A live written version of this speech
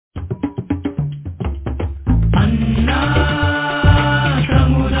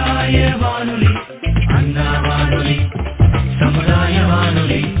சமுதாய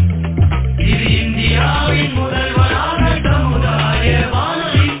வானொலி. இது இந்தியாவின் முதல்வரான சமுதாய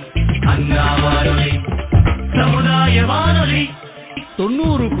வானொலி. அண்ணா வானொலி, சமுதாய வானொலி.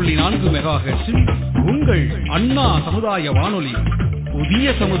 90.4 மெகாஹெர்ட்ஸில் உங்கள் அண்ணா சமுதாய வானொலி.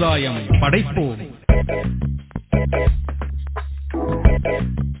 புதிய சமுதாயம் படைப்போம்.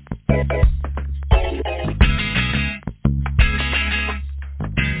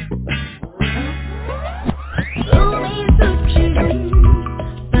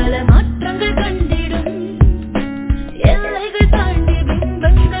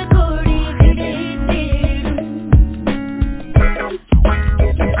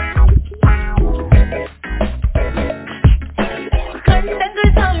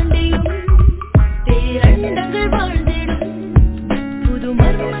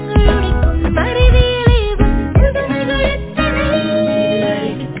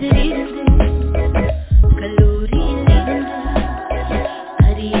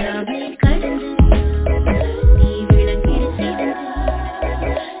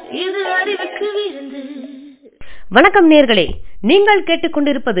 வணக்கம் நேர்களே, நீங்கள்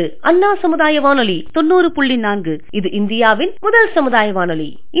கேட்டுக்கொண்டிருப்பது அண்ணா சமுதாய வானொலி 90.4. இது இந்தியாவின் முதல் சமுதாய வானொலி.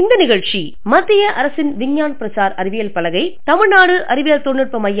 இந்த நிகழ்ச்சி மத்திய அரசின் விஞ்ஞான் பிரசார் அறிவியல் பலகை, தமிழ்நாடு அறிவியல்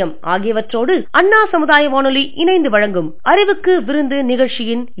தொழில்நுட்ப மையம் ஆகியவற்றோடு அண்ணா சமுதாய வானொலி இணைந்து வழங்கும் அறிவுக்கு விருந்து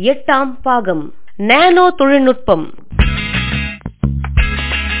நிகழ்ச்சியின் 8ஆம் பாகம், நானோ தொழில்நுட்பம்.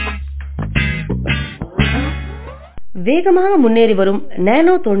 வேகமாக முன்னேறி வரும்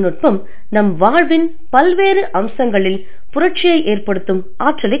நானோ தொழில்நுட்பம் நம் வாழ்வின் பல்வேறு அம்சங்களில் புரட்சியை ஏற்படுத்தும்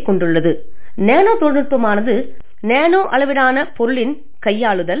ஆற்றலை கொண்டுள்ளது. நானோ தொழில்நுட்பமானது நானோ அளவிலான பொருளின்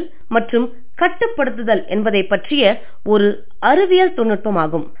கையாளுதல் மற்றும் கட்டுப்படுத்துதல் என்பதை பற்றிய ஒரு அறிவியல்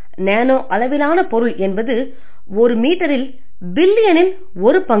தொழில்நுட்பமாகும். நானோ அளவிலான பொருள் என்பது ஒரு மீட்டரில் பில்லியனில்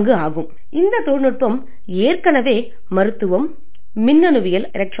ஒரு பங்கு ஆகும். இந்த தொழில்நுட்பம் ஏற்கனவே மருத்துவம், மின்னணுவியல்,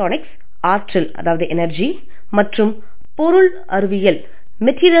 எலக்ட்ரானிக்ஸ், ஆற்றல் அதாவது எனர்ஜி மற்றும் பொருள் அறிவியல்,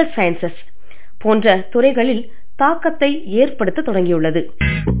 மெட்டீரியல் சயின்சஸ் போன்ற துறைகளில் தாக்கத்தை ஏற்படுத்த தொடங்கியுள்ளது.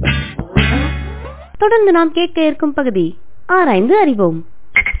 தொடர்ந்து நாம் கேட்க இருக்கும் பகுதி ஆராய்ந்து அறிவோம்.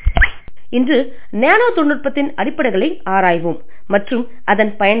 இன்று நானோ தொழில்நுட்பத்தின் அடிப்படைகளை ஆராய்வோம் மற்றும்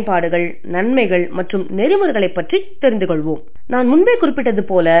அதன் பயன்பாடுகள், நன்மைகள் மற்றும் நெறிமுறைகளை பற்றி தெரிந்து கொள்வோம். நான் முன்பே குறிப்பிட்டது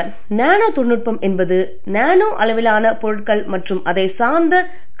போல நானோ தொழில்நுட்பம் என்பது நானோ அளவிலான பொருட்கள் மற்றும் அதை சார்ந்த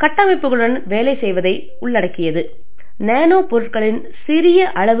கட்டமைப்புகளுடன் வேலை செய்வதை உள்ளடக்கியது. நானோ பொருட்களின் சிறிய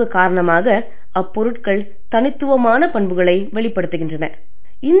அளவு காரணமாக அப்பொருட்கள் தனித்துவமான பண்புகளை வெளிப்படுத்துகின்றன.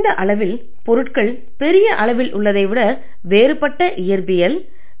 இந்த அளவில் பொருட்கள் பெரிய அளவில் உள்ளதை விட வேறுபட்ட இயற்பியல்,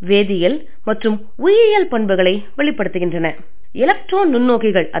 வேதியியல் மற்றும் உயிரியல் பண்புகளை வெளிப்படுத்துகின்றன. எலக்ட்ரான்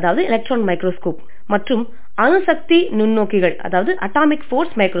நுண்ணோக்கிகள் அதாவது எலக்ட்ரான் மைக்ரோஸ்கோப் மற்றும் அணுசக்தி நுண்ணோக்கிகள் அதாவது அட்டாமிக்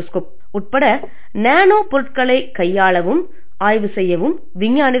ஃபோர்ஸ் மைக்ரோஸ்கோப் உட்பட நானோ பொருட்களை கையாளவும் ஆய்வு செய்யவும்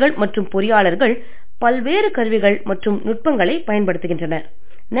விஞ்ஞானிகள் மற்றும் பொறியாளர்கள் பல்வேறு கருவிகள் மற்றும் நுட்பங்களை பயன்படுத்துகின்றனர்.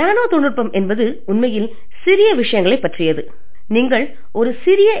 நானோ தொழில்நுட்பம் என்பது உண்மையில் சிறிய விஷயங்களை பற்றியது. நீங்கள் ஒரு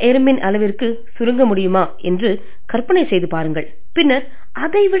சிறிய எறும்பின் அளவிற்கு சுருங்க முடியுமா என்று கற்பனை செய்து பாருங்கள். பின்னர்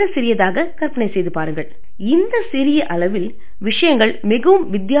அதைவிட சிறியதாக கற்பனை செய்து பாருங்கள். இந்த சிறிய அளவில் விஷயங்கள் மிகவும்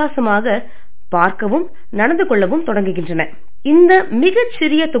வித்தியாசமாக பார்க்கவும் நடந்து கொள்ளவும் தொடங்குகின்றன. இந்த மிகச்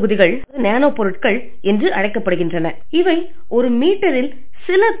சிறிய தொகுதிகள் நானோ பொருட்கள் என்று அழைக்கப்படுகின்றன. இவை ஒரு மீட்டரில்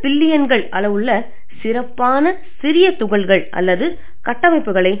சில பில்லியன்கள் அளவுள்ள சிறப்பான சிறிய துகள்கள் அல்லது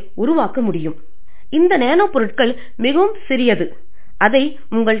கட்டமைப்புகளை உருவாக்க முடியும். இந்த நானோ பொருட்கள் மிகவும் சிறியது. அதை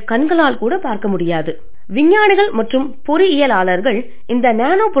உங்கள் கண்களால் கூட பார்க்க முடியாது. விஞ்ஞானிகள் மற்றும் பொறியியலாளர்கள் இந்த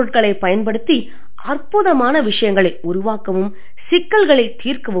நானோ பொருட்களை பயன்படுத்தி அற்புதமான விஷயங்களை உருவாக்கவும் சிக்கல்களை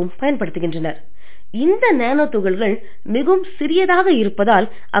தீர்க்கவும் பயன்படுத்துகின்றனர். இந்த நானோ துகள்கள் மிகவும் சிறியதாக இருப்பதால்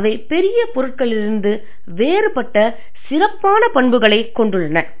அவை பெரிய பொருட்களிலிருந்து வேறுபட்ட சிறப்பான பண்புகளை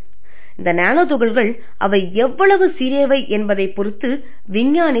கொண்டுள்ளன. இந்த நானோ துகள்கள் அவை எவ்வளவு சிறியவை என்பதை பொறுத்து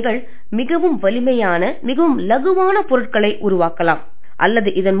விஞ்ஞானிகள் மிகவும் வலிமையான, மிகவும் லகுவான பொருட்களை உருவாக்கலாம் அல்லது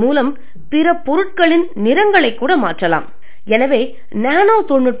இதன் மூலம் பிற பொருட்களின் நிறங்களை கூட மாற்றலாம். எனவே நானோ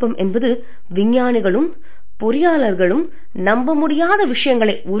தொழில்நுட்பம் என்பது விஞ்ஞானிகளும் பொறியாளர்களும் நம்ப முடியாத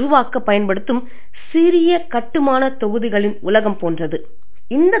விஷயங்களை உருவாக்க பயன்படுத்தும் சிறிய கட்டுமான தொகுதிகளின் உலகம் போன்றது.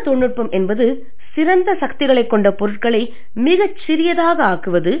 இந்த தொழில்நுட்பம் என்பது சிறந்த சக்திகளை கொண்ட பொருட்களை மிகச் சிறியதாக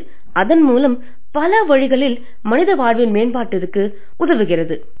ஆக்குவது, அதன் மூலம் பல வழிகளில் மனித வாழ்வின் மேம்பாட்டிற்கு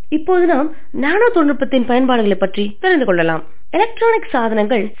உதவுகிறது. இப்போது நாம் நானோ தொழில்நுட்பத்தின் பயன்பாடுகளை பற்றி தெரிந்து கொள்ளலாம். எலக்ட்ரானிக்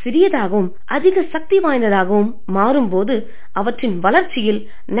சாதனங்கள் சிறியதாகவும் அதிக சக்தி வாய்ந்ததாகவும் மாறும்போது அவற்றின் வளர்ச்சியில்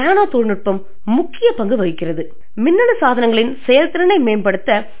நானோ தொழில்நுட்பம் முக்கிய பங்கு வகிக்கிறது. மின்னணு சாதனங்களின் செயல்திறனை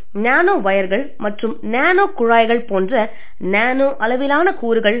மேம்படுத்த நானோ வயர்கள் மற்றும் நானோ குழாய்கள் போன்ற நானோ அளவிலான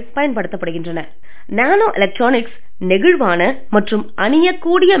கூறுகள் பயன்படுத்தப்படுகின்றன. நானோ எலக்ட்ரானிக்ஸ் நெகிழ்வான மற்றும்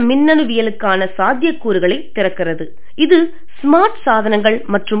அணியக்கூடிய மின்னணுவியலுக்கான சாத்தியக்கூறுகளை திறக்கிறது. இது ஸ்மார்ட் சாதனங்கள்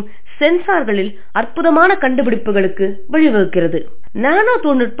மற்றும் சென்சார்களில் அற்புதமான கண்டுபிடிப்புகளுக்கு வழிவகுக்கிறது. நானோ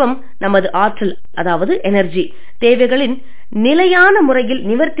தொழில்நுட்பம் நமது ஆற்றல், அதாவது எனர்ஜி தேவைகளின் நிலையான முறையில்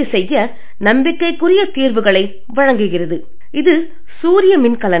நிவர்த்தி செய்ய நம்பிக்கைக்குரிய தீர்வுகளை வழங்குகிறது. இது சூரிய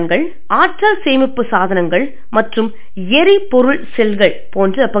மின்கலன்கள், ஆற்றல் சேமிப்பு சாதனங்கள் மற்றும் எரிபொருள் செல்கள்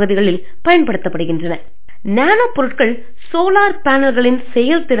போன்ற பகுதிகளில் பயன்படுத்தப்படுகின்றன. நானோ பொருட்கள் சோலார் பேனல்களின்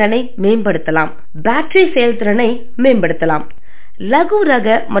செயல்திறனை மேம்படுத்தலாம், பேட்டரி செயல்திறனை மேம்படுத்தலாம், லகு ரக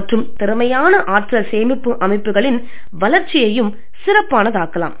மற்றும் திறமையான ஆற்றல் சேமிப்பு அமைப்புகளின் வளர்ச்சியையும்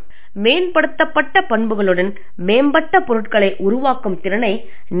சிறப்பானதாக்கலாம். மேம்படுத்தப்பட்ட பண்புகளுடன் மேம்பட்ட பொருட்களை உருவாக்கும் திறனை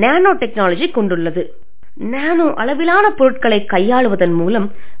நானோ டெக்னாலஜி கொண்டுள்ளது. நானோ அளவிலான பொருட்களை கையாளுவதன் மூலம்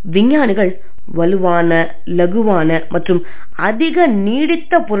விஞ்ஞானிகள் வலுவான, லகுவான மற்றும் அதிக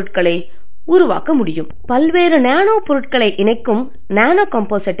நீடித்த பொருட்களை உருவாக்க முடியும். பல்வேறு நானோ பொருட்களை இணைக்கும் நானோ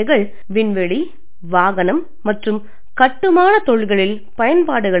கம்போசிட்டுகள் விண்வெளி, வாகனம் மற்றும் கட்டுமான தொழில்களில்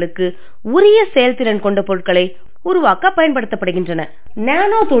பயன்பாடுகளுக்கு உரிய செயல்திறன் கொண்ட பொருட்களை உருவாக்க பயன்படுத்தப்படுகின்றன.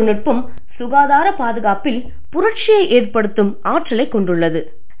 நானோ தொழில்நுட்பம் சுகாதார பாதுகாப்பில் புரட்சியை ஏற்படுத்தும் ஆற்றலை கொண்டுள்ளது.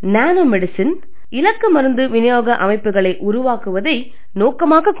 நானோ மெடிசின் இலக்கு மருந்து விநியோக அமைப்புகளை உருவாக்குவதை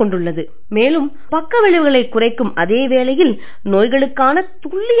நோக்கமாக கொண்டுள்ளது. மேலும் பக்க விளைவுகளை குறைக்கும் அதே வேளையில் நோய்களுக்கான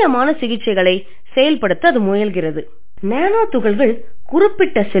துல்லியமான சிகிச்சைகளை செயல்படுத்த அது முயல்கிறது. நானோ துகள்கள்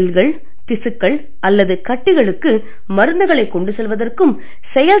குறிப்பிட்ட செல்கள், திசுக்கள் அல்லது கட்டிகளுக்கு மருந்துகளை கொண்டு செல்வதற்கும்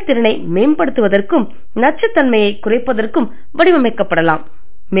செயல்திறனை மேம்படுத்துவதற்கும் நச்சுத்தன்மையை குறைப்பதற்கும் வடிவமைக்கப்படலாம்.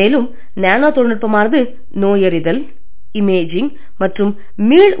 மேலும் நானோ தொழில்நுட்பமானது நோயறிதல், இமேஜிங் மற்றும்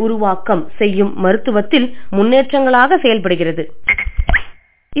மீள் உருவாக்கம் செய்யும் மருத்துவத்தில் முன்னேற்றங்களாக செயல்படுகிறது.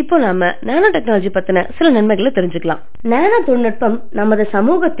 இப்போ நாம நானோ டெக்னாலஜி பத்தின சில நன்மைகளை தெரிஞ்சுக்கலாம். நானோ தொழில்நுட்பம் நமது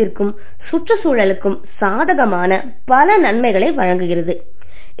சமூகத்திற்கும் சுற்றுச்சூழலுக்கும் சாதகமான பல நன்மைகளை வழங்குகிறது.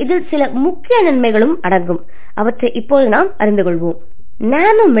 இதில் சில முக்கிய நன்மைகளும் அடங்கும். அவற்றை இப்போது நாம் அறிந்து கொள்வோம்.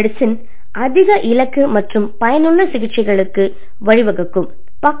 நானோ மெடிசின் அதிக இலக்கு மற்றும் பயனுள்ள சிகிச்சைகளுக்கு வழிவகுக்கும்,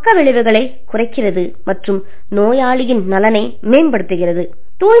 பக்க விளைவுகளை குறைக்கிறது மற்றும் நோயாளியின் நலனை மேம்படுத்துகிறது.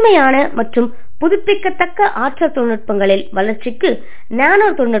 தூய்மையான மற்றும் புதுப்பிக்கத்தக்க ஆற்றல் தொழில்நுட்பங்களில் வளர்ச்சிக்கு நானோ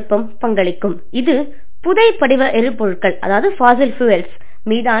தொழில்நுட்பம் பங்களிக்கும். இது புதைப்படிவ எரிபொருட்கள், அதாவது ஃபாசில் ஃபியூயல்ஸ்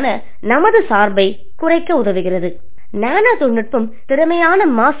மீதான நமது சார்பை குறைக்க உதவுகிறது. நானோ தொழில்நுட்பம் திறமையான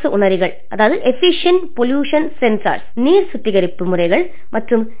மாசு உணரிகள், அதாவது எஃபிஷியன்ட் பொல்யூஷன் சென்சார்ஸ், நீர் சுத்திகரிப்பு முறைகள்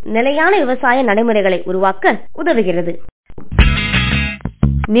மற்றும் நிலையான விவசாய நடைமுறைகளை உருவாக்க உதவுகிறது.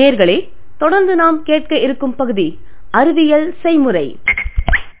 நேயர்களே, தொடர்ந்து நாம் கேட்க இருக்கும் பகுதி அறிவியல் செய்முறை.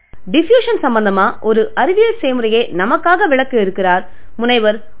 டிஃபியூஷன் சம்பந்தமா ஒரு அறிவியல் செய்முறையை நமக்காக விளக்க இருக்கிறார்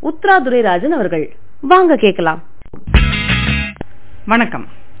முனைவர் உத்ரா துரைராஜன் அவர்கள். வாங்க கேட்கலாம். வணக்கம்.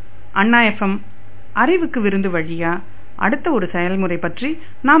 அண்ணா எஃப்எம் அறிவுக்கு விருந்து வழியா அடுத்த ஒரு செயல்முறை பற்றி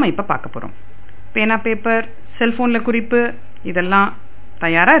நாம இப்ப பார்க்க போறோம். பேனா, பேப்பர், செல்போன்ல குறிப்பு இதெல்லாம்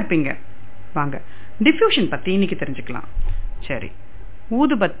தயாரா இருப்பீங்க. வாங்க டிஃபியூஷன் பத்தி இன்னைக்கு தெரிஞ்சுக்கலாம். சரி,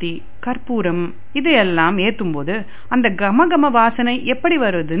 ஊதுபத்தி, கற்பூரம் இதையெல்லாம் ஏத்தும் போது அந்த கமகம வாசனை எப்படி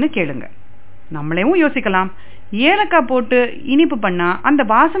வருதுன்னு கேளுங்க. நம்மளையும் யோசிக்கலாம், ஏலக்காய் போட்டு இனிப்பு பண்ணா அந்த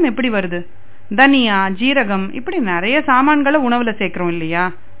வாசம் எப்படி வருது? தனியா, ஜீரகம் இப்படி நிறைய சாமான்களை உணவுல சேர்க்கிறோம் இல்லையா?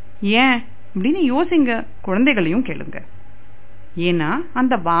 ஏன் அப்படின்னு யோசிங்க. குழந்தைகளையும் கேளுங்க. ஏன்னா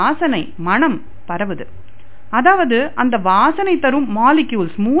அந்த வாசனை, மனம் பரவுது. அதாவது அந்த வாசனை தரும்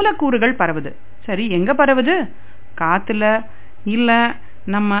மாலிக்யூல்ஸ், மூலக்கூறுகள் பரவுது. சரி, எங்க பரவுது? காத்துல இல்ல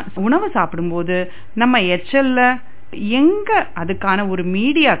நம்ம உணவு சாப்பிடும்போது நம்ம எச்சல்ல, எங்க அதுக்கான ஒரு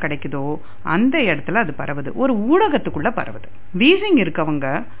மீடியா கிடைக்குதோ அந்த இடத்துல அது பரவுது. ஒரு ஊடகத்துக்குள்ள பரவுது. வீசிங் இருக்கவங்க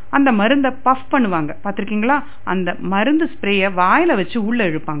அந்த மருந்தை பஃப் பண்ணுவாங்க, பாத்திருக்கீங்களா? அந்த மருந்து ஸ்ப்ரேய வாயில வச்சு உள்ள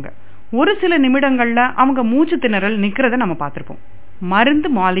இழுப்பாங்க. ஒரு சில நிமிடங்கள்ல அவங்க மூச்சு திணறல் நிக்கிறத நம்ம பார்த்திருப்போம். மருந்து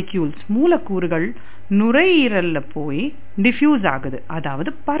மாலிக்யூல்ஸ், மூலக்கூறுகள் நுரையீரல்ல போய் டிஃப்யூஸ் ஆகுது, அதாவது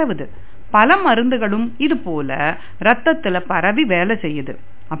பரவுது. பல மருந்துகளும் இது போல ரத்தத்துல பரவி வேலை செய்யுது.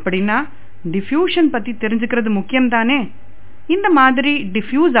 அப்படின்னா டிஃப்யூஷன் பத்தி தெரிஞ்சுக்கிறது முக்கியம் தானே? இந்த மாதிரி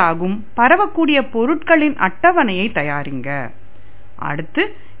டிஃப்யூஸ் ஆகும் பரவக்கூடிய பொருட்களின் அட்டவணையை தயாரிங்க. அடுத்து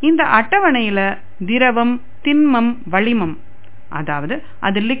இந்த அட்டவணையில திரவம், திண்மம், வளிமம், அதாவது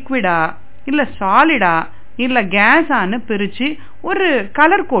அது லிக்விடா இல்ல சாலிடா இல்ல கேஸான்னு பிரிச்சு ஒரு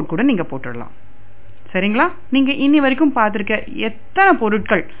கலர் கோட் கூட நீங்க போட்டுடலாம். சரிங்களா? நீங்க இனி வரைக்கும் பார்த்திருக்க எத்தனை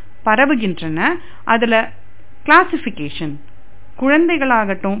பொருட்கள் பரவுகின்றன, அதுல கிளாசிபிகேஷன்,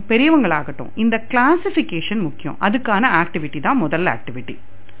 குழந்தைகளாகட்டும் பெரியவங்களாகட்டும் இந்த கிளாசிஃபிகேஷன் முக்கியம். அதுக்கான ஆக்டிவிட்டி தான் முதல் ஆக்டிவிட்டி.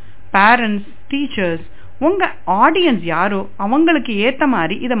 பேரண்ட்ஸ், டீச்சர்ஸ், உங்க ஆடியன்ஸ் யாரோ அவங்களுக்கு ஏத்த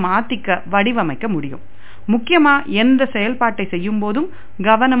மாதிரி இதை மாத்திக்க வடிவமைக்க முடியும். முக்கியமா எந்த செயல்பாட்டை செய்யும் போதும்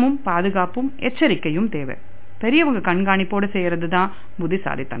கவனமும் பாதுகாப்பும் எச்சரிக்கையும் தேவை. பெரியவங்க கண்காணிப்போடு செய்யறது தான்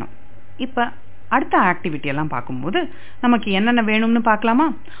புத்திசாலித்தனம். இப்ப அடுத்த ஆக்டிவிட்டி எல்லாம் பார்க்கும்போது நமக்கு என்னென்ன வேணும்னு பார்க்கலாமா?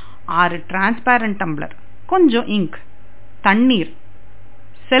 6 டிரான்ஸ்பேரண்ட் டம்ளர், கொஞ்சம் இங்க், தண்ணீர்,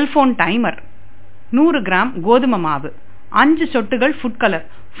 செல்போன் டைமர், 100 கிராம் கோதுமை மாவு, 5 சொட்டுகள்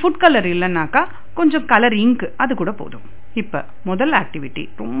ஃபுட் கலர் இல்லைன்னாக்கா கொஞ்சம் கலர் இங்க், அது கூட போதும். இப்ப முதல் ஆக்டிவிட்டி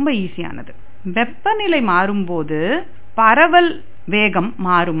ரொம்ப ஈஸியானது. வெப்பநிலை மாறும்போது பரவல் வேகம்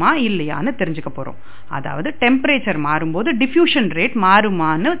மாறுமா இல்லையான்னு தெரிஞ்சுக்க போறோம். அதாவது டெம்பரேச்சர் மாறும்போது டிஃப்யூஷன் ரேட்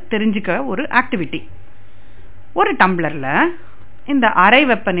மாறுமான்னு தெரிஞ்சுக்க ஒரு ஆக்டிவிட்டி. ஒரு டம்ளர்ல இந்த அறை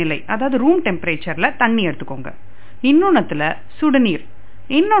வெப்பநிலை, அதாவது ரூம் டெம்பரேச்சர்ல தண்ணி எடுத்துக்கோங்க. இன்னொன்னுத்துல சுடுநீர்,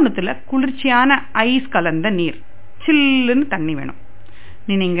 இன்னொன்னுத்துல குளிர்ச்சியான ஐஸ் கலந்த நீர், சில்லுன்னு தண்ணி வேணும்.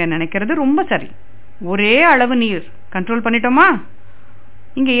 நீங்க நினைக்கிறது ரொம்ப சரி. ஒரே அளவு நீர் கண்ட்ரோல் பண்ணிட்டோமா?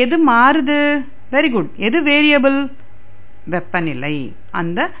 இங்க எது மாறுது? Very good. எது வேரியபிள்? வெப்பநிலை,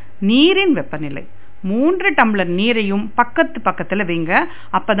 அந்த நீரின் வெப்பநிலை. 3 டம்ளர் நீரையும் பக்கத்துல வைங்க.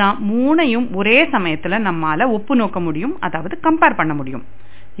 அப்பதான் 3ஐயும் ஒரே சமயத்துல நம்மால ஒப்பு நோக்க முடியும், அதாவது கம்பேர் பண்ண முடியும்.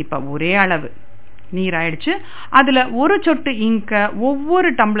 இப்ப ஒரே அளவு நீர் ஆயிடுச்சு. அதுல ஒரு சொட்டு இங்க ஒவ்வொரு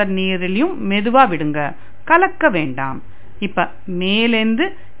டம்ளர் நீரிலையும் மெதுவா விடுங்க, கலக்க வேண்டாம். இப்ப மேலேந்து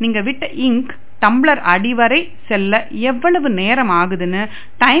நீங்க விட்ட இங்க் டம்ளர் அடிவரை செல்ல எவ்வளவு நேரம் ஆகுதுன்னு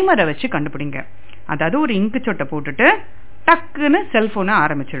டைமரை வச்சு கண்டுபிடிங்க. அதாவது ஒரு இங்கு சொட்டை போட்டுட்டு டக்குன்னு செல்போனை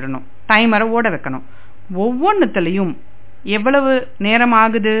ஆரம்பிச்சிடணும், டைமரை ஓட வைக்கணும். ஒவ்வொன்றுத்துலையும் எவ்வளவு நேரம்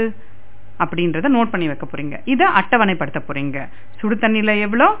ஆகுது அப்படின்றத நோட் பண்ணி வைக்க போறீங்க. இதை அட்டவணைப்படுத்த போறீங்க. சுடு தண்ணியில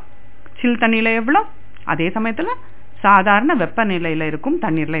எவ்வளோ, சில் தண்ணியில எவ்வளோ, அதே சமயத்துல சாதாரண வெப்பநிலையில இருக்கும்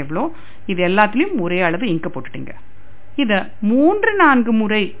தண்ணீர்ல எவ்வளோ, இது எல்லாத்துலயும் ஒரே அளவு இங்க போட்டுட்டீங்க. இத 3-4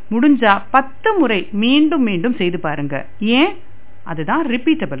 முறை, முடிஞ்சா 10 முறை மீண்டும் மீண்டும் செய்து பாருங்க. ஏன்? அதுதான்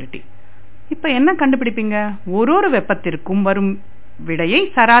ரிப்பீட்டபிலிட்டி. இப்ப என்ன கண்டுபிடிப்பீங்க? ஒரு வெப்பத்திற்கும் வரும் விடையை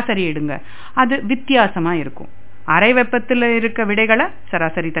சராசரி எடுங்க. அது வித்தியாசமா இருக்கும். அரை வெப்பத்துல இருக்க விடைகளை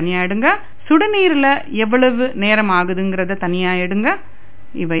சராசரி தனியா எடுங்க. சுடுநீர்ல எவ்வளவு நேரம் ஆகுதுங்கிறத தனியா எடுங்க.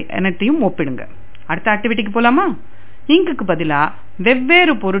 இவை அனைத்தையும் ஒப்பிடுங்க. அடுத்த ஆக்டிவிட்டிக்கு போலாமா? இங்குக்கு பதிலா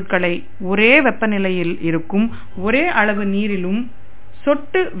வெவ்வேறு பொருட்களை ஒரே வெப்பநிலையில் இருக்கும் ஒரே அளவு நீரிலும்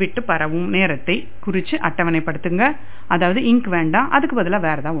சொட்டு விட்டு பரவும் நேரத்தை குறிச்சு அட்டவணைப்படுத்துங்க. அதாவது இங்க் வேண்டாம், அதுக்கு பதிலா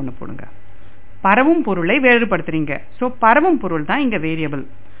வேற ஏதாவது ஒண்ணு போடுங்க. பரவும் பொருளை வேறுபடுத்துறீங்க. சோ பரவும் பொருள் தான் இங்க வேரியபிள்.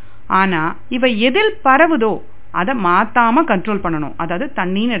 ஆனா இவை எதில் பரவுதோ அதை மாத்தாம கண்ட்ரோல் பண்ணணும். அதாவது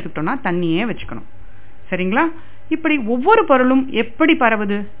தண்ணின்னு எடுத்துக்கிட்டோம்னா தண்ணியே வச்சுக்கணும். சரிங்களா? இப்படி ஒவ்வொரு பொருளும் எப்படி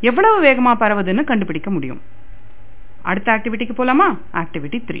பரவுது, எவ்வளவு வேகமா பரவுதுன்னு கண்டுபிடிக்க முடியும். அடுத்த ஆக்டிவிட்டிக்கு போலாமா?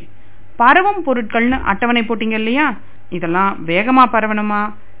 ஆக்டிவிட்டி 3. பரவும் பொருட்கள்னு அட்டவணை போட்டீங்க இல்லையா? இதெல்லாம் வேகமா பரவணுமா,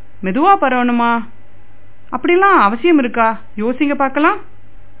 மெதுவா பரவணுமா, அப்படிலாம் அவசியம் இருக்கா? யோசிங்க பார்க்கலாம்.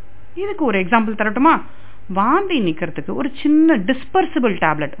 இதுக்கு ஒரு எக்ஸாம்பிள் தரட்டுமா? வாந்தி நிக்கிறதுக்கு ஒரு சின்ன டிஸ்பர்சிபிள்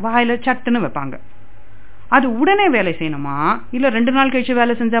டேப்லெட் வாயில சட்டுன்னு வைப்பாங்க. அது உடனே வேலை செய்யணுமா இல்ல 2 நாள் கழிச்சு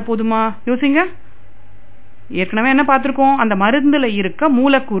வேலை செஞ்சா போதுமா? யோசிங்க. ஏற்கனவே என்ன பார்த்திருக்கோம்? அந்த மருந்துல இருக்க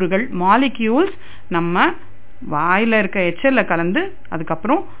மூலக்கூறுகள், மாலிக்யூல்ஸ் நம்ம வாயில இருக்க எச்சல்ல கலந்து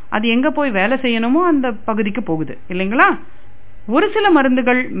அதுக்கப்புறம் அது எங்க போய் வேலை செய்யணுமோ அந்த பகுதிக்கு போகுது இல்லைங்களா? ஒரு சில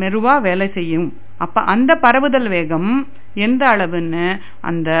மருந்துகள் மெதுவா வேலை செய்யும். அப்ப அந்த பரவுதல் வேகம் எந்த அளவுன்னு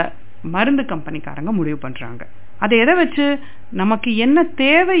அந்த மருந்து கம்பெனிக்காரங்க முடிவு பண்றாங்க. அதை எதை வச்சு? நமக்கு என்ன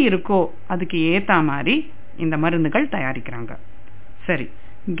தேவை இருக்கோ அதுக்கு ஏத்த மாதிரி இந்த மருந்துகள் தயாரிக்கிறாங்க. சரி,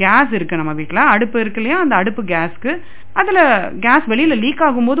 கேஸ் இருக்கு நம்ம வீட்டுல, அடுப்பு இருக்கு இல்லையா? அந்த அடுப்பு கேஸ்க்கு அதுல கேஸ் வெளியில லீக்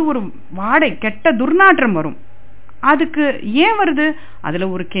ஆகும்போது ஒரு வாடை, கெட்ட துர்நாற்றம் வரும். அதுக்கு ஏன் வருது? அதுல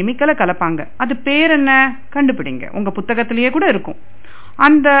ஒரு கெமிக்கலை கலப்பாங்க. அது பேர் என்ன கண்டுபிடிங்க. உங்க புத்தகத்திலேயே கூட இருக்கும்.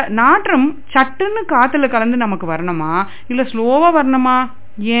 அந்த நாற்றம் சட்டுன்னு காத்துல கலந்து நமக்கு வரணுமா இல்ல ஸ்லோவா வரணுமா?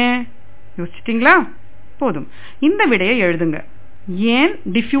 ஏன் யோசிச்சிட்டீங்களா? போதும், இந்த விடையை எழுதுங்க. ஏன்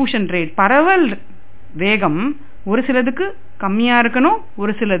டிஃப்யூஷன் ரேட், பரவல் வேகம் ஒரு சிலதுக்கு கம்மியா இருக்கணும்,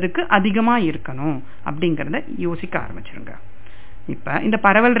 ஒரு சிலதுக்கு அதிகமா இருக்கணும் அப்படிங்கறத யோசிக்க ஆரம்பிச்சிருங்க. இப்ப இந்த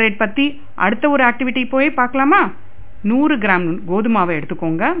பரவல் ரேட் பத்தி அடுத்த ஒரு ஆக்டிவிட்டி போய் பார்க்கலாமா? 100 கிராம் கோதுமாவை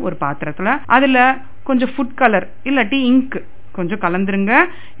எடுத்துக்கோங்க ஒரு பாத்திரத்துல. அதுல கொஞ்சம் ஃபுட் கலர் இல்லாட்டி இங்க் கொஞ்சம் கலந்துருங்க.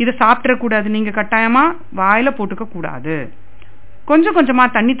 இதை சாப்பிட கூடாது, நீங்க கட்டாயமா வாயில போட்டுக்க கூடாது. கொஞ்சம் கொஞ்சமா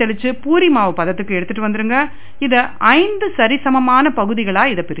தண்ணி தெளிச்சு பூரி மாவு பதத்துக்கு எடுத்துட்டு வந்துருங்க. இத 5 சரிசமமான பகுதிகளா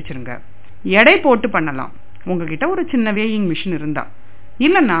இதை பிரிச்சிருங்க. எடை போட்டு பண்ணலாம் உங்ககிட்ட ஒரு சின்ன வேயிங் மிஷின் இருந்தா.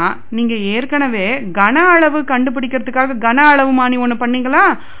 இல்லன்னா நீங்க ஏற்கனவே கன அளவு கண்டுபிடிக்கிறதுக்காக கன அளவு மானி ஒண்ணு பண்ணீங்களா?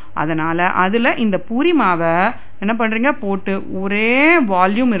 அதனால அதுல இந்த பூரி மாவை என்ன பண்றீங்க, போட்டு ஒரே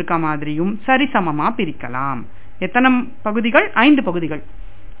வால்யூம் இருக்க மாதிரியும் சரிசமமா பிரிக்கலாம். எத்தனை பகுதிகள்? 5 பகுதிகள்.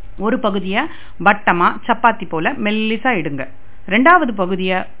 ஒரு பகுதியை வட்டமா சப்பாத்தி போல மெல்லிசா இடுங்க. 2வது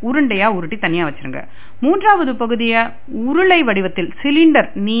பகுதியை உருண்டையா உருட்டி தனியா வச்சிருங்க. 3வது பகுதியை உருளை வடிவத்தில் சிலிண்டர்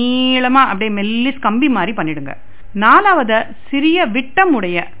நீளமா அப்படியே மெல்லிஸ் கம்பி மாதிரி பண்ணிடுங்க. 4வது சிறிய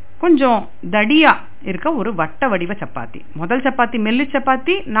விட்டமுடைய கொஞ்சம் தடியா இருக்க ஒரு வட்ட வடிவ சப்பாத்தி. முதல் சப்பாத்தி மெல்லி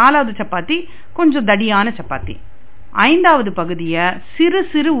சப்பாத்தி, 4வது சப்பாத்தி கொஞ்சம் தடியான சப்பாத்தி. 5வது பகுதியை சிறு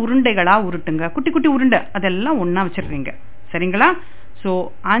சிறு உருண்டைகளா உருட்டுங்க. குட்டி குட்டி உருண்டை அதெல்லாம் ஒன்னா வச்சிடுறீங்க. சரிங்களா? சோ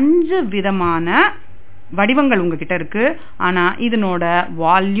 5 விதமான வடிவங்கள் உங்ககிட்ட இருக்கு. ஆனா இதனோட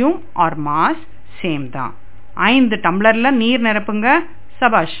வால்யூம் ஆர் மாஸ் சேம் தான். 5 டம்ளர்ல நீர் நிரப்புங்க.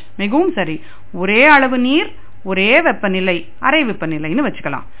 சபாஷ், மிகவும் சரி. ஒரே அளவு நீர், ஒரே வெப்பநிலை, அறை வெப்பநிலைன்னு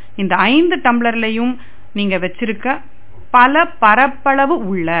வச்சுக்கலாம். இந்த 5 டம்ளர்லையும் நீங்க வச்சிருக்க பல பரப்பளவு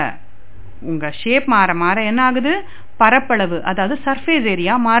உள்ள உங்க ஷேப் மாற மாற என்ன ஆகுது, பரப்பளவு அதாவது சர்ஃபேஸ்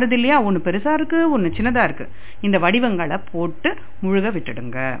ஏரியா மாறுது இல்லையா? ஒன்னு பெருசா இருக்கு, ஒன்னு சின்னதா இருக்கு. இந்த வடிவங்களை போட்டு முழுக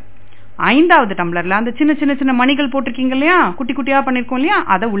விட்டுடுங்க. 5வது டம்ளர்ல அந்த சின்ன சின்ன சின்ன மணிகள் போட்டிருக்கீங்க இல்லையா, குட்டி குட்டியா பண்ணிருக்கோம் இல்லையா,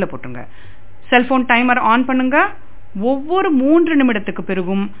 அதை உள்ள போட்டுருங்க. செல்போன் டைமர் ஆன் பண்ணுங்க. ஒவ்வொரு 3 நிமிடத்துக்கு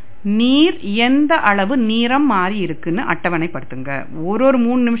பிறகும் நீர் எந்த அளவு நீரம் மாறி இருக்குன்னு அட்டவணைப்படுத்துங்க. ஒரு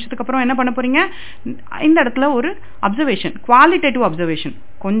 3 நிமிஷத்துக்கு அப்புறம் என்ன பண்ண போறீங்க, இந்த இடத்துல ஒரு அப்சர்வேஷன், குவாலிட்டேட்டிவ் அப்சர்வேஷன்.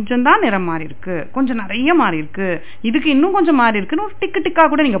 கொஞ்சம் தான் நிறம் மாறி இருக்கு, கொஞ்சம் நிறைய மாறி இருக்கு, இதுக்கு இன்னும் கொஞ்சம் மாறி இருக்குன்னு ஒரு டிக்கு டிக்கா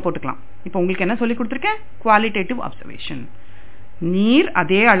கூட நீங்க போட்டுக்கலாம். இப்போ உங்களுக்கு என்ன சொல்லி கொடுத்துருக்கேன், குவாலிட்டேட்டிவ் அப்சர்வேஷன். நீர்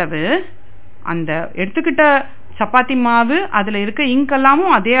அதே அளவு, அந்த எடுத்துக்கிட்ட சப்பாத்தி மாவு அதுல இருக்க இங்க்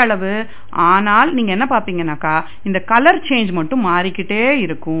எல்லாமும் அதே அளவு. ஆனால் நீங்க என்ன பாப்பீங்கன்னாக்கா இந்த கலர் சேஞ்ச் மட்டும் மாறிக்கிட்டே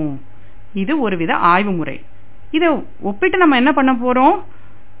இருக்கும். இது ஒரு வித ஆய்வு முறை. இதை ஒப்பிட்டு நம்ம என்ன பண்ண போறோம்,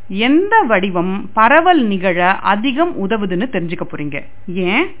 எந்த வடிவம் பரவல் நிகழ அதிகம் உதவுதுன்னு தெரிஞ்சுக்க போறீங்க.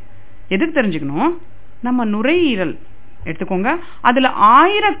 ஏன், எதுக்கு தெரிஞ்சுக்கணும், நம்ம நுரையீரல் எடுத்துக்கோங்க. அதுல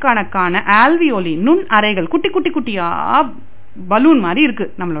ஆயிரக்கணக்கான ஆல்வியோலி நுண் அறைகள் குட்டி குட்டி குட்டியா பலூன் மாதிரி இருக்கு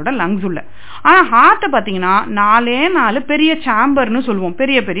நம்மளோட லங்ஸ் உள்ள. ஆனா ஹார்ட் பாத்தீங்கன்னா 4 பெரிய சாம்பர்னு சொல்லுவோம்,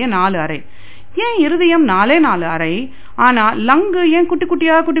 பெரிய பெரிய 4 அறை. ஏன் இருதயம் 4 அறை, ஆனா லங்கு ஏன் குட்டி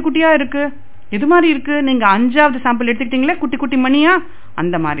குட்டியா இருக்கு? எது மாதிரி இருக்கு? நீங்க 5வது சாம்பிள் எடுத்துக்கிட்டீங்களே, குட்டி குட்டி மணியா,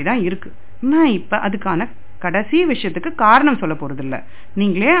 அந்த மாதிரி தான் இருக்கு. நான் இப்ப அதுக்கான கடைசி விஷயத்துக்கு காரணம் சொல்ல போறது இல்ல,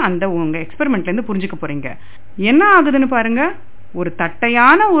 நீங்களே அந்த உங்க எக்ஸ்பெரிமெண்ட்ல இருந்து புரிஞ்சுக்க போறீங்க. என்ன ஆகுதுன்னு பாருங்க. ஒரு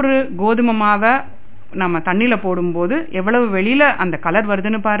தட்டையான ஒரு கோதுமை மாவை நம்ம தண்ணியில போடும்போது எவ்வளவு வெளியில அந்த கலர்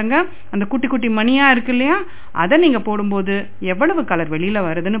வருதுன்னு பாருங்க. அந்த குட்டி குட்டி மணியா இருக்கு இல்லையா, அதை நீங்க போடும்போது எவ்வளவு கலர் வெளியில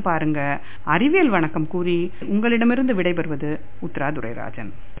வருதுன்னு பாருங்க. அறிவியல் வணக்கம் கூறி உங்களிடமிருந்து விடைபெறுவது உத்ரா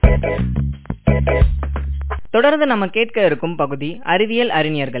துரைராஜன். தொடர்ந்து நம்ம கேட்க இருக்கும் பகுதி அறிவியல்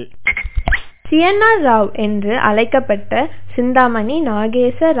அறிஞர்கள். CNR ராவ் என்று அழைக்கப்பட்ட சிந்தாமணி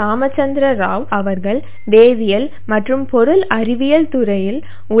நாகேச ராமச்சந்திர ராவ் அவர்கள் வேதியியல் மற்றும் பொருள் அறிவியல் துறையில்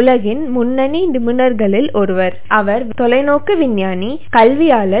உலகின் முன்னணி நிபுணர்களில் ஒருவர். அவர் தொலைநோக்கு விஞ்ஞானி,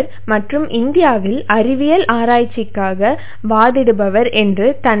 கல்வியாளர் மற்றும் இந்தியாவில் அறிவியல் ஆராய்ச்சிக்காக வாதிடுபவர் என்று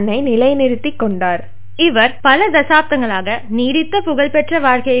தன்னை நிலைநிறுத்திக் கொண்டார். இவர் பல தசாப்தங்களாக நீடித்த புகழ்பெற்ற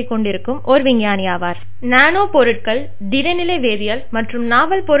வாழ்க்கையை கொண்டிருக்கும் ஒரு விஞ்ஞானி ஆவார். நானோ பொருட்கள், திடநிலை வேதியியல் மற்றும்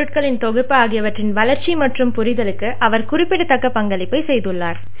நாவல் பொருட்களின் தொகுப்பு ஆகியவற்றின் வளர்ச்சி மற்றும் புரிதலுக்கு அவர் குறிப்பிடத்தக்க பங்களிப்பை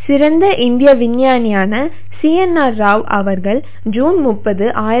செய்துள்ளார். சிறந்த இந்திய விஞ்ஞானியான CNR ராவ் அவர்கள் ஜூன் 30,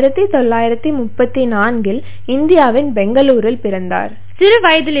 1934 இந்தியாவின் பெங்களூரில் பிறந்தார். சிறு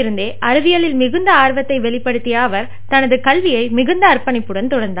வயதிலிருந்தே அறிவியலில் மிகுந்த ஆர்வத்தை வெளிப்படுத்திய அவர் தனது கல்வியை மிகுந்த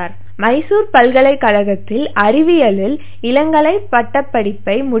அர்ப்பணிப்புடன் தொடர்ந்தார். மைசூர் பல்கலைக்கழகத்தில் அறிவியலில் இளங்கலை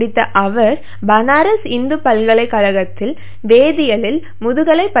பட்டப்படிப்பை முடித்த அவர் பனாரஸ் இந்து பல்கலைக்கழகத்தில் வேதியியலில்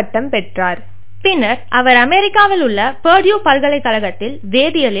முதுகலை பட்டம் பெற்றார். பின்னர் அவர் அமெரிக்காவில் உள்ள பர்டியூ பல்கலைக்கழகத்தில்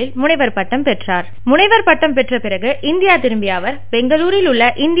வேதியியலில் முனைவர் பட்டம் பெற்றார். முனைவர் பட்டம் பெற்ற பிறகு இந்தியா திரும்பிய அவர் பெங்களூரில் உள்ள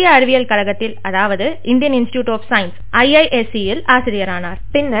இந்திய அறிவியல் கழகத்தில், அதாவது Indian Institute of Science IISc ஆசிரியரானார்.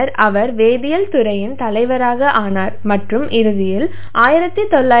 பின்னர் அவர் வேதியியல் துறையின் தலைவராக ஆனார் மற்றும் இறுதியில்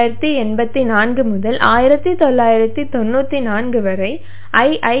 1984 முதல் 1994 வரை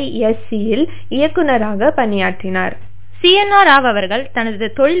IISc இயக்குநராக பணியாற்றினார். CNR ராவ் அவர்கள் தனது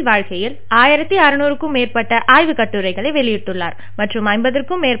தொழில் வாழ்க்கையில் 1600க்கும் மேற்பட்ட ஆய்வு கட்டுரைகளை வெளியிட்டுள்ளார் மற்றும்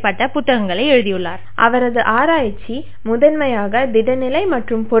 50க்கும் மேற்பட்ட புத்தகங்களை எழுதியுள்ளார். அவரது ஆராய்ச்சி முதன்மையாக திடநிலை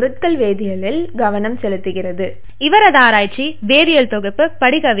மற்றும் பொருட்கள் வேதியியலில் கவனம் செலுத்துகிறது. இவரது ஆராய்ச்சி வேதியியல் தொகுப்பு,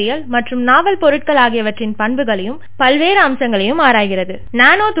 படிகவியல் மற்றும் நாவல் பொருட்கள் ஆகியவற்றின் பண்புகளையும் பல்வேறு அம்சங்களையும் ஆராய்கிறது.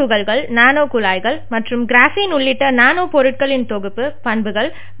 நானோ துகள்கள், நானோ குழாய்கள் மற்றும் கிராஃபீன் உள்ளிட்ட நானோ பொருட்களின் தொகுப்பு,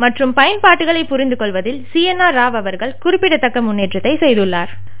 பண்புகள் மற்றும் பயன்பாட்டுகளை புரிந்து கொள்வதில் CNR ராவ் அவர்கள் குறிப்பிடத்தக்க முன்னேற்றத்தை செய்துள்ளார்.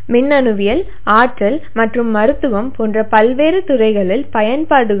 மின்னணுவியல், ஆற்றல் மற்றும் மருத்துவம் போன்ற பல்வேறு துறைகளில்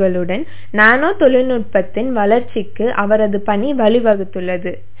பயன்பாடுகளுடன் நானோ தொழில்நுட்பத்தின் வளர்ச்சிக்கு அவரது பணி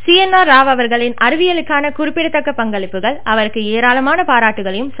வழிவகுத்துள்ளது. CNR ராவ் அவர்களின் அறிவியலுக்கான குறிப்பிடத்தக்க பங்களிப்புகள் அவருக்கு ஏராளமான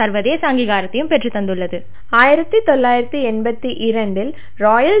பாராட்டுகளையும் சர்வதேச அங்கீகாரத்தையும் பெற்று தந்துள்ளது. 1982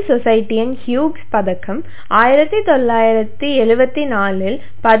 ராயல் சொசைட்டியின் ஹியூக்ஸ் பதக்கம், 1974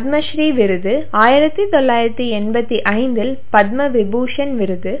 பத்மஸ்ரீ விருது, 1985 பத்ம விபூஷன்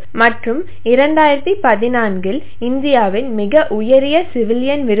விருது மற்றும் 2014 இந்தியாவின் மிக உயரிய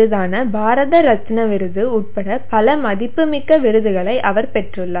சிவிலியன் விருதான பாரத ரத்ன விருது உட்பட பல மதிப்புமிக்க விருதுகளை அவர்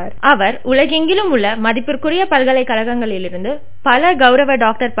பெற்றுள்ளார். அவர் உலகெங்கிலும் உள்ள மதிப்பிற்குரிய பல்கலைக்கழகங்களிலிருந்து பல கௌரவ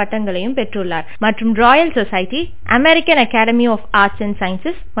டாக்டர் பட்டங்களையும் பெற்றுள்ளார் மற்றும் Royal society, American academy of arts and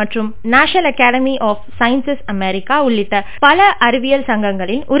sciences மற்றும் national academy of sciences America உள்ளிட்ட பல அறிவியல்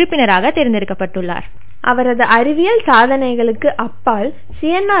சங்கங்களின் உறுப்பினராக தேர்ந்தெடுக்கப்பட்டுள்ளார். அவரது அறிவியல் சாதனைகளுக்கு அப்பால்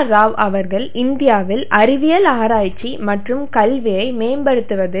CNR ராவ் அவர்கள் இந்தியாவில் அறிவியல் ஆராய்ச்சி மற்றும் கல்வியை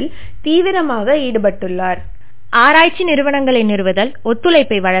மேம்படுத்துவதில் தீவிரமாக ஈடுபட்டுள்ளார். ஆராய்ச்சி நிறுவனங்களை நிறுவுதல்,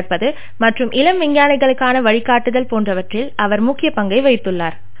 ஒத்துழைப்பை வளர்ப்பது மற்றும் இளம் விஞ்ஞானிகளுக்கான வழிகாட்டுதல் போன்றவற்றில் அவர் முக்கிய பங்கை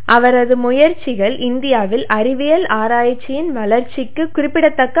வகித்துள்ளார். அவரது முயற்சிகள் இந்தியாவில் அறிவியல் ஆராய்ச்சியின் வளர்ச்சிக்கு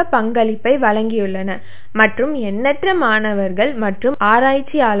குறிப்பிடத்தக்க பங்களிப்பை வழங்கியுள்ளன மற்றும் எண்ணற்ற மாணவர்கள் மற்றும்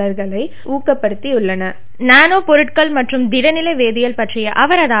ஆராய்ச்சியாளர்களை ஊக்கப்படுத்தியுள்ளன. நானோ பொருட்கள் மற்றும் திடநிலை வேதியியல் பற்றிய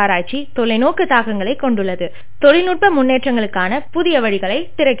அவரது ஆராய்ச்சி தொலைநோக்கு தாக்கங்களை கொண்டுள்ளது, தொழில்நுட்ப முன்னேற்றங்களுக்கான புதிய வழிகளை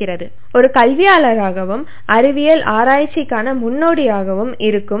திறக்கிறது. ஒரு கல்வியாளராகவும் அறிவியல் ஆராய்ச்சிக்கான முன்னோடியாகவும்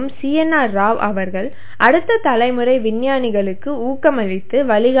இருக்கும் CNR ராவ் அவர்கள் அடுத்த தலைமுறை விஞ்ஞானிகளுக்கு ஊக்கமளித்து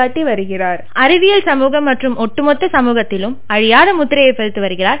வழிகாட்டி வருகிறார். அறிவியல் சமூகம் மற்றும் ஒட்டுமொத்த சமூகத்திலும் அழியாத முத்திரையை பதித்து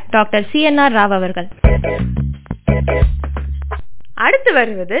வருகிறார் டாக்டர் CNR ராவ் அவர்கள். அடுத்து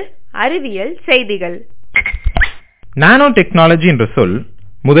வருவது அறிவியல் செய்திகள். நானோ டெக்னாலஜி என்ற சொல்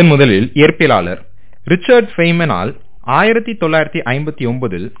முதலில் இயற்பியலாளர் ரிச்சர்ட் ஃபெய்மனால்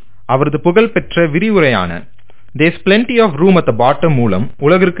 1959 அவரது புகழ்பெற்ற விரிவுரையான There's Plenty of Room at the Bottom மூலம்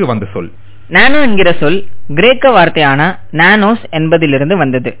உலகிற்கு வந்த சொல். நானோ என்கிற சொல் கிரேக்க வார்த்தையான நானோஸ் என்பதிலிருந்து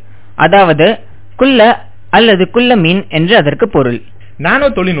வந்தது, அதாவது குள்ள அல்லது குள்ள மீன் என்று அதற்கு பொருள். நானோ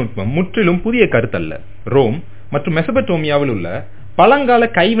தொழில்நுட்பம் முற்றிலும் புதிய கருத்தல்ல. ரோம் மற்றும் மெசபடோமியாவில் உள்ள பழங்கால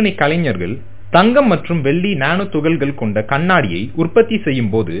கைவினை கலைஞர்கள் தங்கம் மற்றும் வெள்ளி நானோ துகள்கள் கொண்ட கண்ணாடியை உற்பத்தி செய்யும்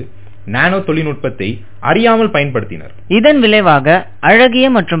போது நானோ தொழில்நுட்பத்தை அறியாமல் பயன்படுத்தினர். இதன் விளைவாக அழகிய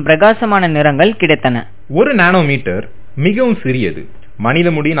மற்றும் பிரகாசமான நிறங்கள் கிடைத்தன. ஒரு நானோமீட்டர் மிகவும் சிறியது. மனித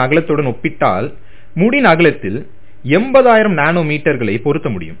முடியின் அகலத்துடன் ஒப்பிட்டால் முடியின் அகலத்தில் 80,000 நானோமீட்டர்களை பொருத்த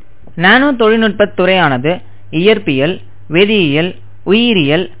முடியும். நானோ தொழில்நுட்ப துறையானது இயற்பியல், வேதியியல்,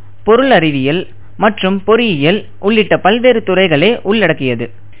 உயிரியல், பொருள் அறிவியல் மற்றும் பொறியியல் உள்ளிட்ட பல்வேறு துறைகளை உள்ளடக்கியது.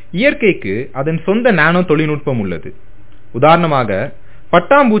 இயற்கைக்கு அதன் சொந்த நானோ தொழில்நுட்பம் உள்ளது. உதாரணமாக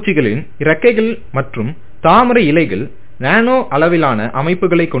பட்டாம்பூச்சிகளின் இறக்கைகள் மற்றும் தாமரை இலைகள் நானோ அளவிலான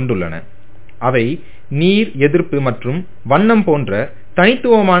அமைப்புகளை கொண்டுள்ளன. அவை நீர் எதிர்ப்பு மற்றும் வண்ணம் போன்ற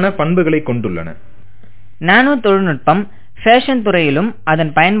தனித்துவமான பண்புகளை கொண்டுள்ளன. நானோ தொழில்நுட்பம் ஃபேஷன் துறையிலும்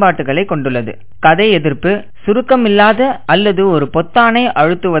அதன் பயன்பாட்டுகளை கொண்டுள்ளது. கதை எதிர்ப்பு, சுருக்கமில்லாத அல்லது ஒரு பொத்தானை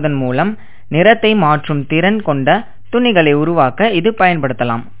அழுத்துவதன் மூலம் நிறத்தை மாற்றும் திறன் கொண்ட துணிகளை உருவாக்க இது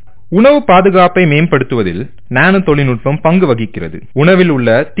பயன்படுத்தலாம். உணவு பாதுகாப்பை மேம்படுத்துவதில் நானோ தொழில்நுட்பம் பங்கு வகிக்கிறது. உணவில் உள்ள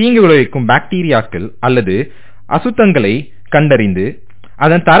தீங்கு விளைவிக்கும் பாக்டீரியாக்கள் அல்லது அசுத்தங்களை கண்டறிந்து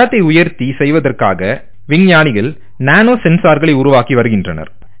அதன் தரத்தை உயர்த்தி செய்வதற்காக விஞ்ஞானிகள் நானோ சென்சார்களை உருவாக்கி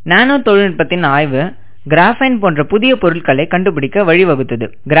வருகின்றனர். நானோ தொழில்நுட்பத்தின் ஆய்வு கிராஃபைன் போன்ற புதிய பொருட்களை கண்டுபிடிக்க வழிவகுத்தது.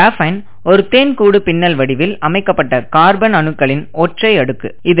 கிராஃபைன் ஒரு தேன்கூடு பின்னல் வடிவில் அமைக்கப்பட்ட கார்பன் அணுக்களின் ஒற்றை அடுக்கு.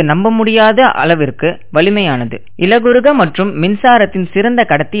 இது நம்ப முடியாத அளவிற்கு வலிமையானது, இலகுருக மற்றும் மின்சாரத்தின் சிறந்த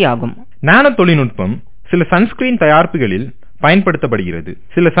கடத்தி ஆகும். நானோ தொழில்நுட்பம் சில சன்ஸ்கிரீன் தயாரிப்புகளில் பயன்படுத்தப்படுகிறது.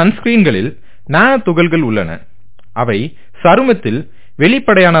 சில சன்ஸ்கிரீன்களில் நானோ துகள்கள் உள்ளன. அவை சருமத்தில்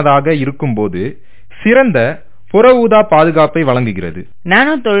வெளிப்படையானதாக இருக்கும் போது சிறந்த புற ஊதா பாதுகாப்பை வழங்குகிறது.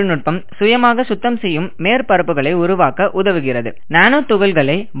 நானோ தொழில்நுட்பம் சுயமாக சுத்தம் செய்யும் மேற்பரப்புகளை உருவாக்க உதவுகிறது. நானோ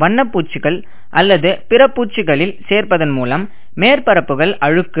துகள்களை வண்ணப்பூச்சிகள் அல்லது பிற பூச்சிகளில் சேர்ப்பதன் மூலம் மேற்பரப்புகள்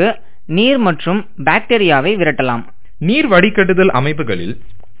அழுக்கு, நீர் மற்றும் பாக்டீரியாவை விரட்டலாம். நீர் வடிகட்டுதல் அமைப்புகளில்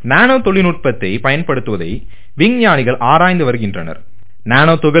நானோ தொழில்நுட்பத்தை பயன்படுத்துவதை விஞ்ஞானிகள் ஆராய்ந்து வருகின்றனர்.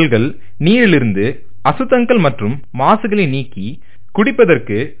 நானோ துகள்கள் நீரிலிருந்து அசுத்தங்கள் மற்றும் மாசுகளை நீக்கி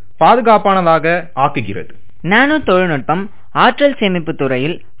குடிப்பதற்கு பாதுகாப்பானதாக ஆக்குகிறது. நானோ தொழில்நுட்பம் ஆற்றல் சேமிப்பு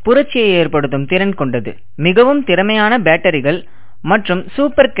துறையில் புரட்சியை ஏற்படுத்தும் திறன் கொண்டது. மிகவும் திறமையான பேட்டரிகள் மற்றும்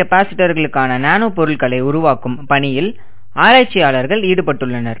சூப்பர் கெப்பாசிட்டர்களுக்கான நானோ பொருட்களை உருவாக்கும் பணியில் ஆராய்ச்சியாளர்கள்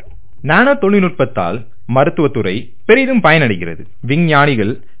ஈடுபட்டுள்ளனர். நானோ தொழில்நுட்பத்தால் மருத்துவத்துறை பெரிதும் பயனடைகிறது.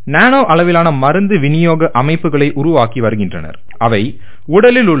 விஞ்ஞானிகள் நானோ அளவிலான மருந்து விநியோக அமைப்புகளை உருவாக்கி வருகின்றனர். அவை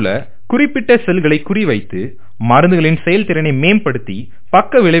உடலில் உள்ள குறிப்பிட்ட செல்களை குறிவைத்து மருந்துகளின் செயல்திறனை மேம்படுத்தி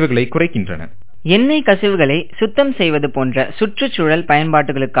பக்க விளைவுகளை குறைக்கின்றன. எண்ணெய் கசிவுகளை சுத்தம் செய்வது போன்ற சுற்றுச்சூழல்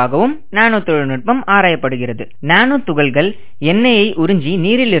பயன்பாடுகளுக்காகவும் நானோ தொழில்நுட்பம் ஆராயப்படுகிறது. நானோ துகள்கள் எண்ணெயை உறிஞ்சி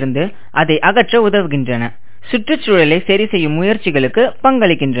நீரிலிருந்து அதை அகற்ற உதவுகின்றன. சுற்றுச்சூழலை சரி செய்யும் முயற்சிகளுக்கு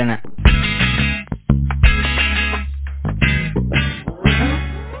பங்களிக்கின்றன.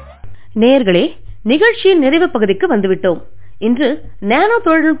 நேயர்களே, நிகழ்ச்சியின் நிறைவு பகுதிக்கு வந்துவிட்டோம். இன்று நானோ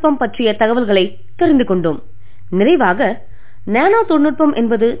தொழில்நுட்பம் பற்றிய தகவல்களை தெரிந்து கொண்டோம். நிறைவாக, நானோ தொழில்நுட்பம்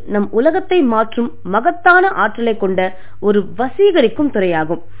என்பது நம் உலகத்தை மாற்றும் மகத்தான ஆற்றலை கொண்ட ஒரு வசீகரிக்கும்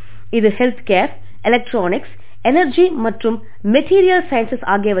துறையாகும். இது ஹெல்த் கேர், எலக்ட்ரானிக்ஸ், எனர்ஜி மற்றும் மெட்டீரியல் சயின்சஸ்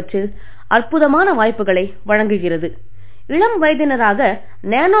ஆகியவற்றில் அற்புதமான வாய்ப்புகளை வழங்குகிறது. இளம் வயதினராக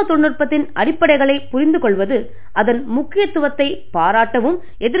நானோ தொழில்நுட்பத்தின் அடிப்படைகளை புரிந்து கொள்வது அதன் முக்கியத்துவத்தை பாராட்டவும்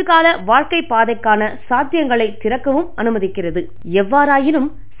எதிர்கால வாழ்க்கை பாதைக்கான சாத்தியங்களை திறக்கவும் அனுமதிக்கிறது. எவ்வாறாயினும்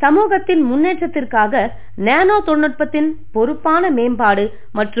சமூகத்தின் முன்னேற்றத்திற்காக நானோ தொழில்நுட்பத்தின் பொறுப்பான மேம்பாடு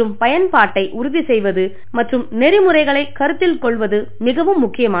மற்றும் பயன்பாட்டை உறுதி செய்வது மற்றும் நெறிமுறைகளை கருத்தில் கொள்வது மிகவும்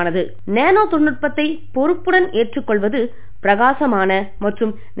முக்கியமானது. நானோ தொழில்நுட்பத்தை பொறுப்புடன் ஏற்றுக்கொள்வது பிரகாசமான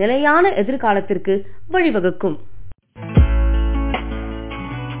மற்றும் நிலையான எதிர்காலத்திற்கு வழிவகுக்கும்.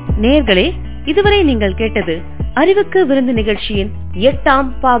 நேயர்களே, இதுவரை நீங்கள் கேட்டது அறிவுக்கு விருந்து நிகழ்ச்சியின் 8ஆம்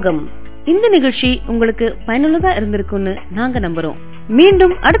பாகம். இந்த நிகழ்ச்சி உங்களுக்கு பயனுள்ளதா இருந்திருக்கும்னு நாங்க நம்புறோம்.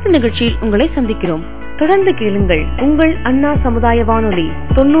 மீண்டும் அடுத்த நிகழ்ச்சியில் உங்களை சந்திக்கிறோம். தொடர்ந்து கேளுங்கள் உங்கள் அண்ணா சமுதாய வானொலி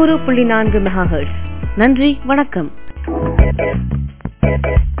 90.4 மெகாஹெர்ட்ஸ். நன்றி, வணக்கம்.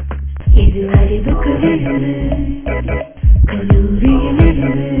 இது அறிவுக்கு விருந்து கல்லூரியில்